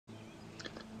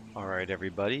Alright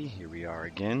everybody, here we are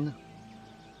again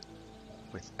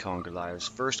with Conga Live's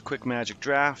first quick magic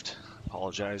draft.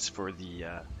 Apologize for the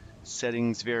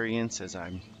settings variance as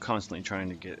I'm constantly trying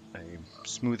to get a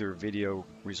smoother video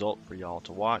result for y'all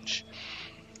to watch.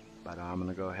 But I'm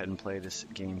going to go ahead and play this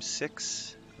game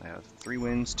 6. I have 3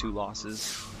 wins, 2 losses,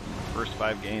 first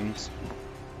 5 games.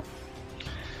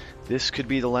 This could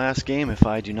be the last game if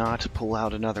I do not pull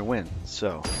out another win.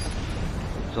 So,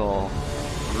 it's all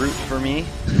root for me.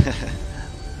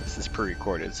 This is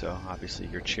pre-recorded, so obviously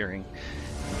your cheering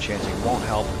and chanting won't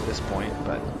help at this point,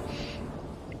 but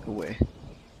the way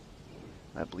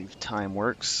I believe time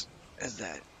works is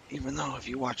that even though if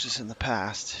you watch this in the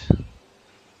past,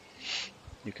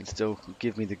 you can still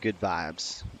give me the good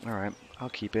vibes. Alright, I'll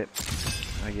keep it.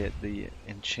 I get the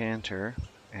enchanter,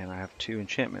 and I have 2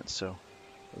 enchantments, so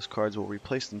those cards will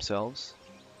replace themselves.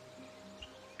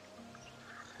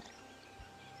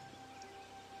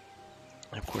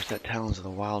 And of course that Talons of the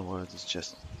Wildwoods is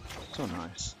just so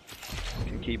nice.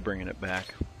 You can keep bringing it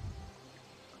back.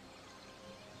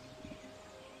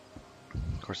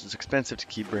 Of course it's expensive to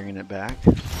keep bringing it back.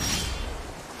 Total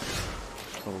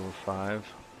of 5.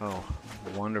 Oh,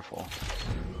 wonderful.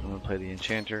 I'm going to play the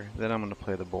enchanter, then I'm going to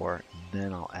play the boar,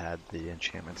 then I'll add the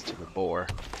enchantments to the boar.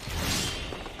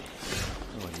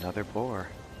 Oh, another boar.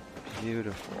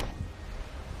 Beautiful.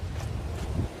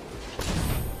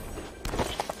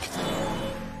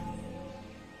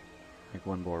 Make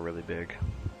one boar really big,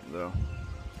 though.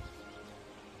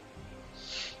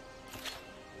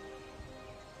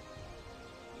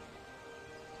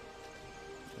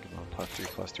 Give them a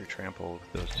 +3/+3 trample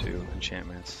with those 2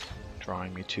 enchantments,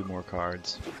 drawing me 2 more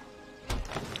cards.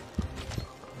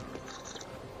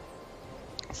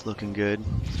 It's looking good.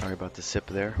 Sorry about the sip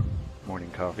there.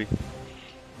 Morning coffee.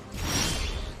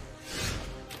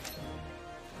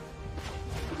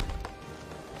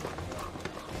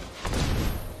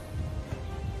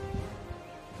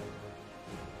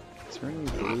 Is there any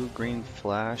blue-green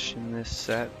flash in this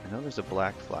set? I know there's a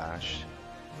black flash.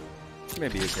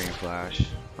 Maybe a green flash.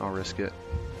 I'll risk it.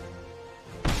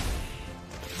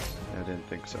 I didn't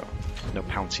think so. No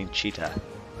pouncing cheetah.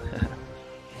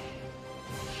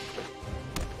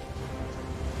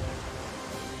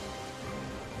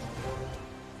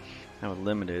 Now with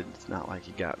limited, it's not like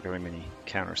you got very many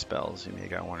counter spells. You may have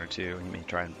got 1 or 2. You may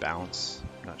try and bounce.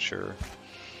 I'm not sure.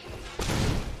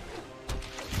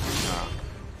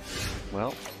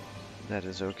 Well, that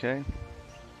is okay,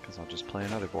 because I'll just play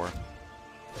another boar.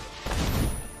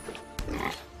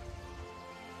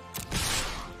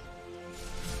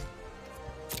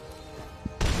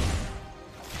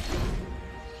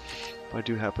 I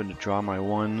do happen to draw my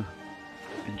 1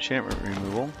 enchantment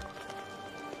removal.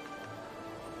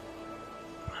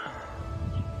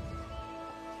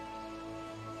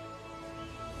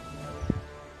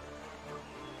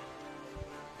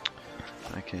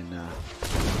 I can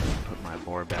put my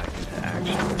boar back into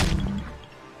action.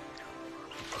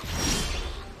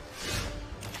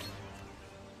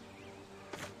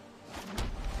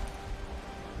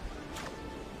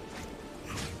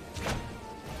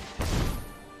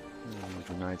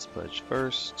 The Knight's Pledge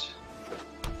first.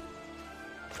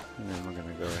 And then we're going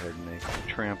to go ahead and make a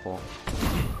trample.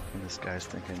 And this guy's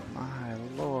thinking, my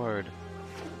lord.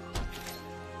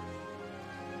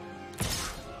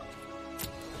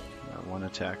 Got 1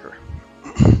 attacker.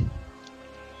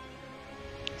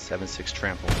 7/6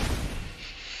 trample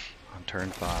on turn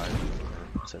 5.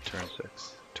 Or is that turn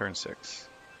 6? Turn 6.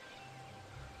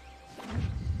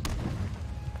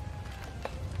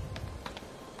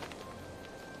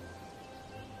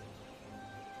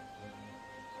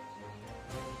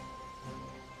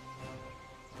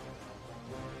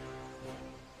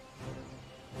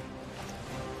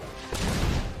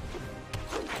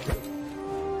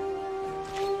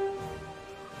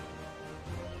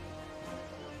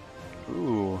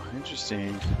 Ooh,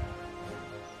 interesting.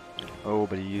 Oh,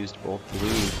 but he used both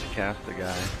blues to cast the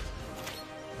guy.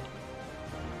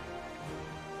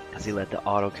 Because he let the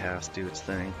auto cast do its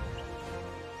thing.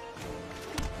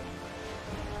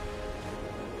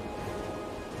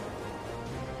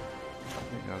 I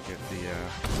think I'll get the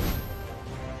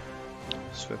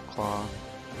Swift Claw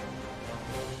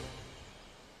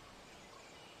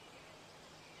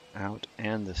out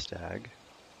and the stag.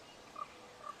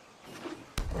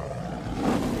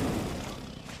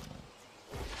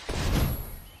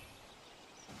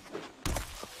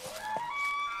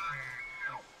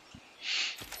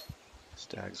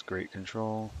 Stag's great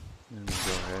control. And we'll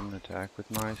go ahead and attack with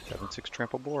my 7/6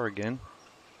 trample boar again.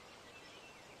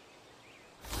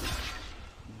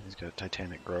 He's got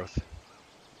Titanic growth.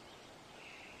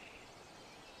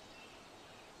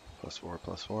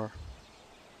 +4/+4.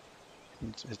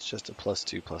 It's just a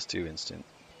 +2/+2 instant.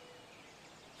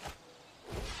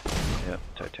 Yep,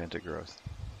 Titanic growth.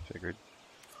 Figured.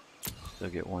 Still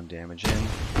get 1 damage in.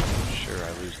 Sure,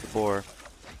 I lose the boar,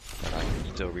 but I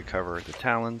can still recover the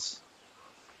talons,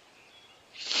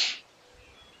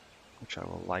 which I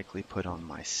will likely put on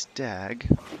my stag.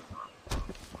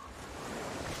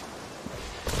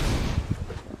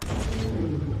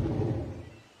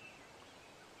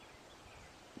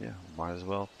 Yeah, might as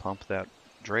well pump that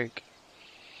drake.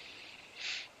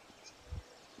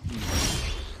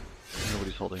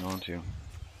 Nobody's holding on to.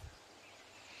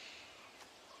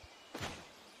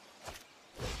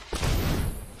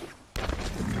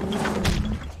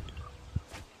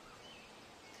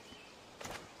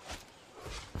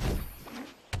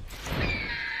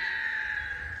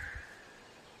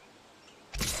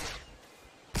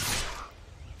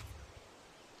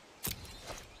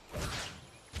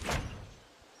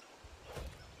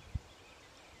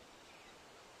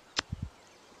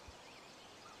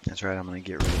 That's right, I'm going to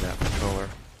get rid of that controller.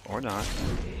 Or not.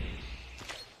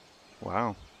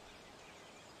 Wow.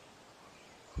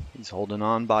 He's holding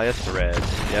on by a thread.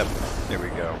 Yep, there we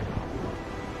go.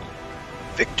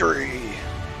 Victory!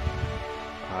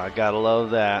 I gotta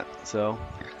love that. So,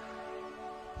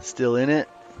 still in it.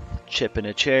 Chip in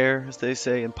a chair, as they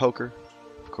say in poker.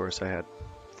 Of course, I had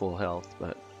full health,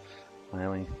 but I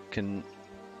only can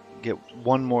get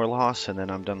 1 more loss and then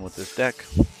I'm done with this deck.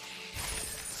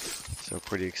 So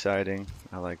pretty exciting.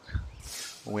 I like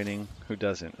winning. Who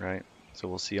doesn't, right? So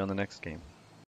we'll see you on the next game.